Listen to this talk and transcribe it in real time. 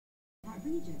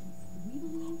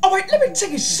Alright, let me tell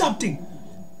you something.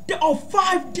 There are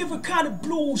 5 different kind of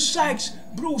blues sax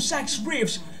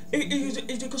riffs.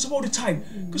 Because of all the time.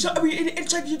 Because I mean,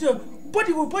 it's like you do, but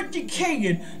you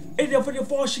can, and for the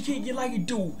voice you can, you like you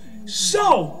do.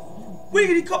 So we're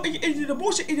gonna go into the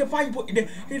most valuable,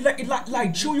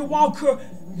 like Julia Walker,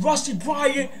 Rusty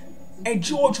Bryant, and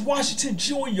George Washington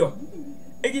Jr.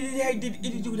 And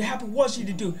you do the happy ones you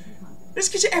to do. Let's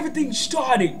get you everything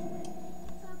started.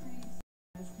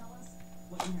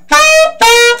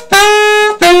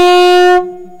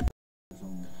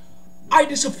 Alright,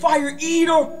 this a fire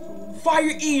eater.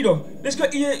 Let's go.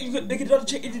 Get another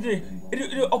check. Okay,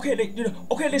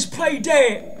 let's play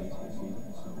that.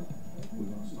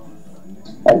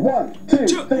 1,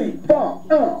 2, 3, 4.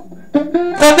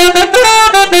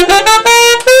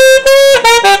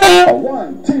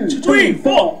 1, 2, 3,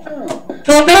 4.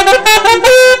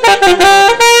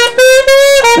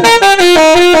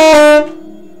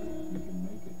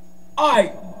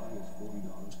 Alright.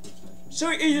 So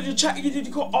you need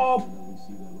to go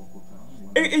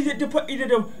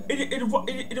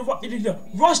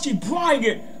Rusty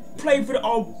Bryant played for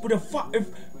the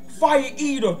Fire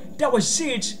Eater that was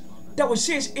since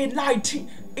in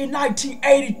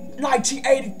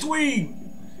 1983.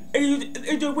 And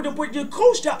with your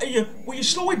coast down, when you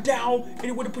slow it down,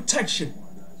 and with the protection.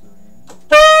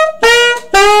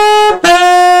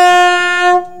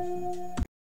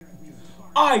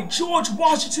 Alright, George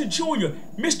Washington Jr.,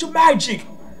 Mr. Magic.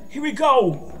 Here we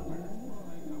go.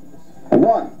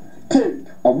 1, 2,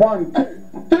 1, 2.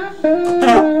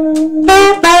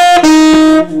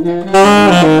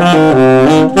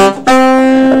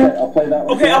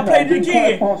 Okay, I'll play it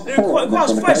again.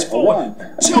 Cross fast forward.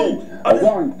 2,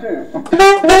 1, 2.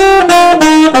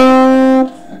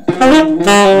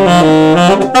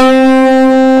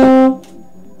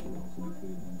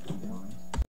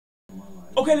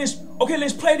 Okay,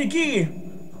 let's play it again.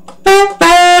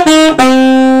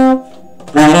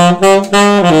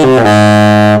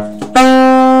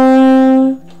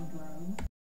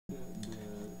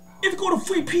 If you go to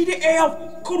free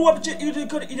PDF, go to up to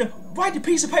either write the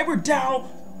piece of paper down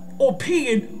or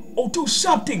pen or do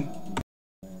something.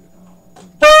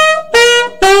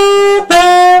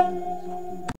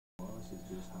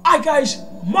 Alright guys,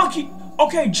 monkey.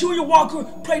 Okay, Julia Walker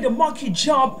played the monkey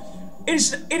jump.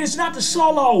 It is not the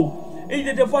solo.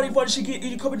 The funny she get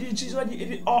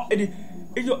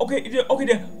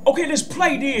okay, let's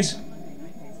play this.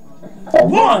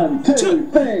 1,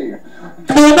 2, 3.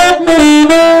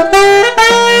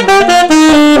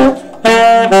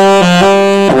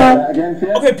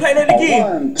 Okay, play that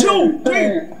again. 2,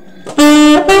 3.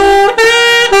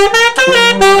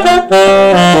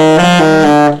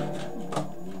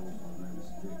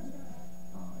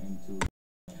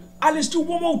 Alright, let's do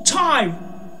one more time.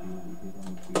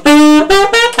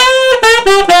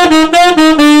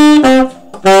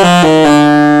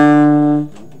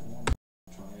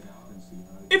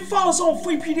 It follows on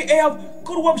free PDF.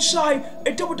 Go to the website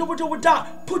at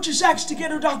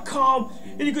www.putyoursaxtogether.com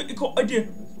and you go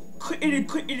click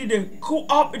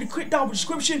up and click down the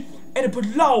description and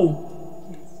below.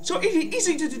 So it is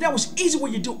easy to do. That was easy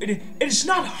when you do it. It's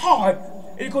not hard.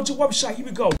 And you go to the website. Here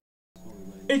we go.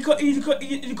 And you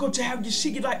go to have your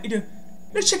secret like it.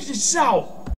 Let's check this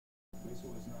out.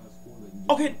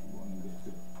 Okay.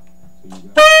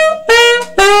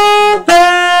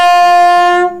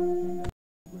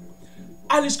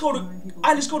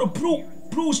 Let's go to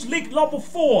Blues League number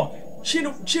 4.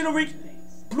 Generic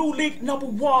Blue League number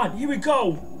 1. Here we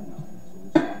go.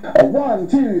 1,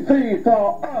 2, 3,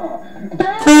 4.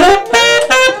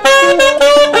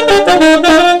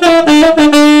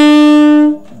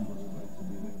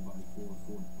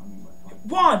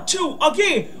 1, 2,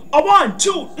 again. 1,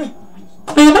 2.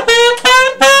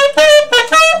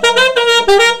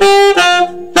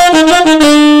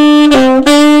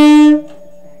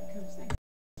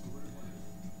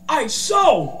 Alright, so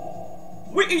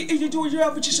you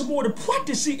have just more to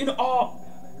practice it in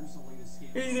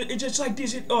it's just like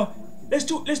this. Let's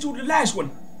do the last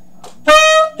one.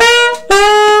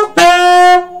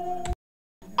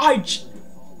 Alright,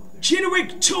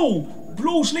 Generic 2,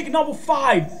 Blues League number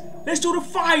 5. Let's do the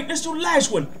last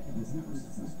one.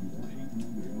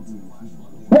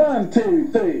 1, 2,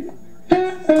 3.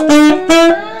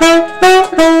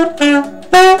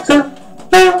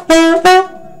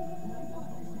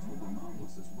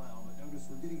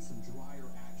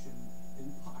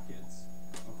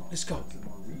 Let's go.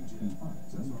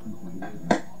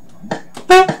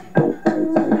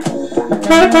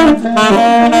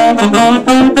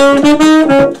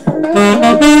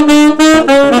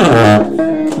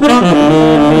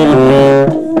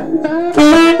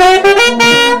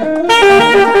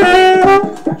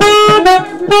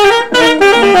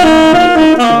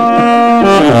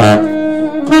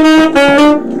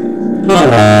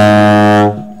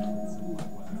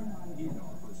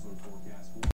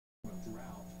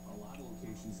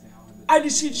 I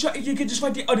just see you can just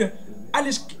find the other.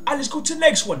 Let's go to the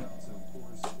next one.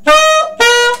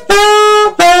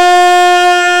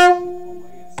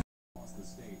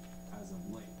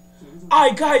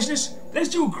 Alright guys, let's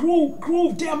do a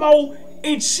groove demo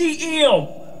in CM.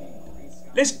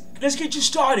 Let's get you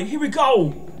started. Here we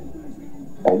go.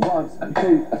 1,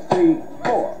 2, 3,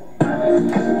 4.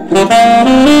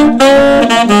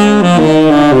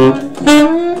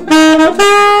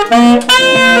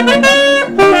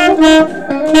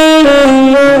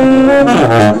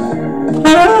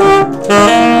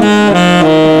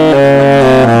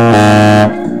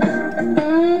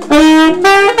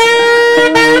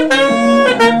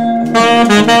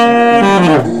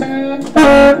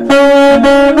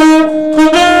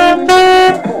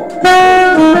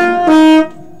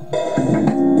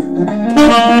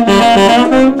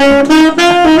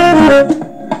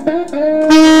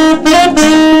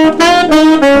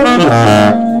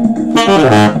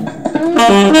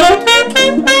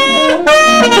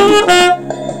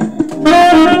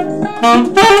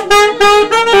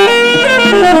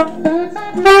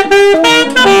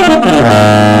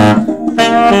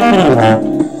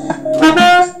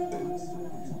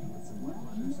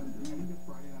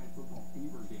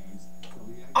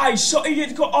 So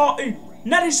it go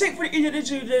not the same for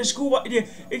the school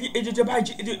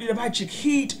about your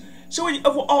heat. So it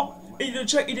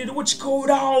what's going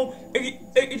on,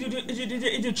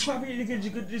 the traffic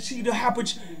to see the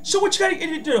happens. So what you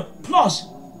gotta do plus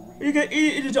you get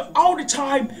it all the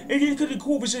time, and you get the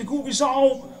groove is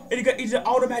on, and you got the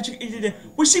automatic.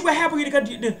 We see what happens. You got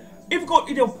the if you go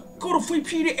go to free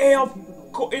PDF,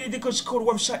 go to the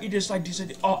website. It is like this.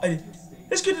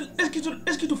 Let's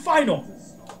get to final.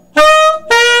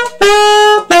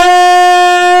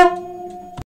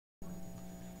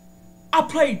 I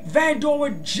played Van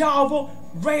Doren, Java,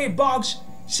 Redbox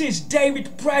since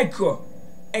David Breaker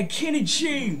and Kenny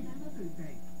G.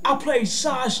 I played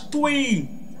size 3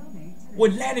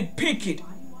 with Lenny Pickett.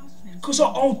 Cause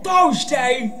on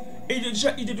Thursday,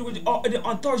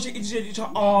 on Thursday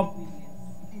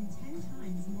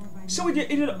so it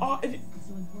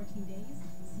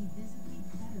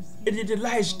did the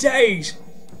last days.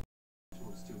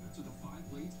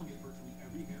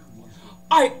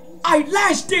 I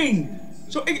last thing.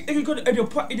 So it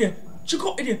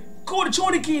go to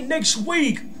join again next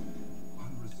week.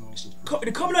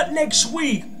 Coming up next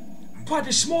week.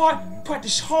 Practice smart,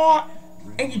 practice hard,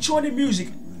 and enjoy the music.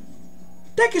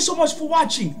 Thank you so much for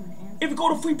watching. If you go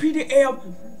to free PDF,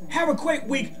 have a great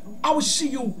week. I will see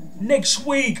you next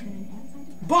week.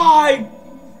 Bye.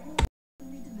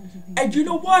 And you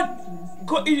know what?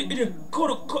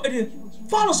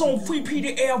 Follow us on free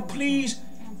PDF, please.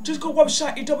 Just go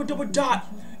website www.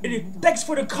 Thanks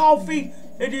for the coffee.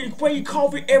 And then bring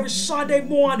coffee every Sunday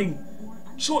morning.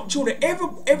 So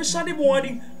every Sunday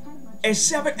morning at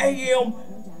 7 a.m.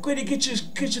 Go to get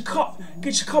your cup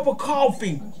of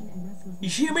coffee. You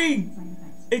hear me?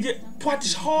 And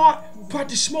practice hard,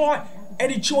 practice smart,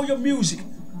 and enjoy your music.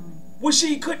 We'll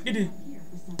see you.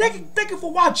 Thank you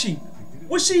for watching.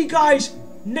 We'll see you guys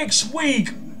next week.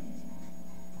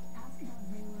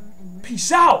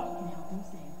 Peace out.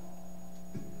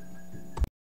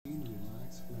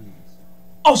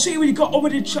 Oh, see when you got over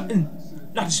there chatting.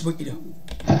 Not this way either.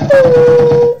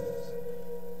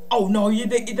 Oh no, you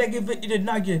give it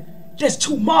not you. That's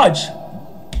too much.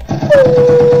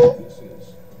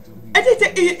 I think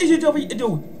that is it.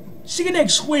 See you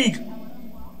next week.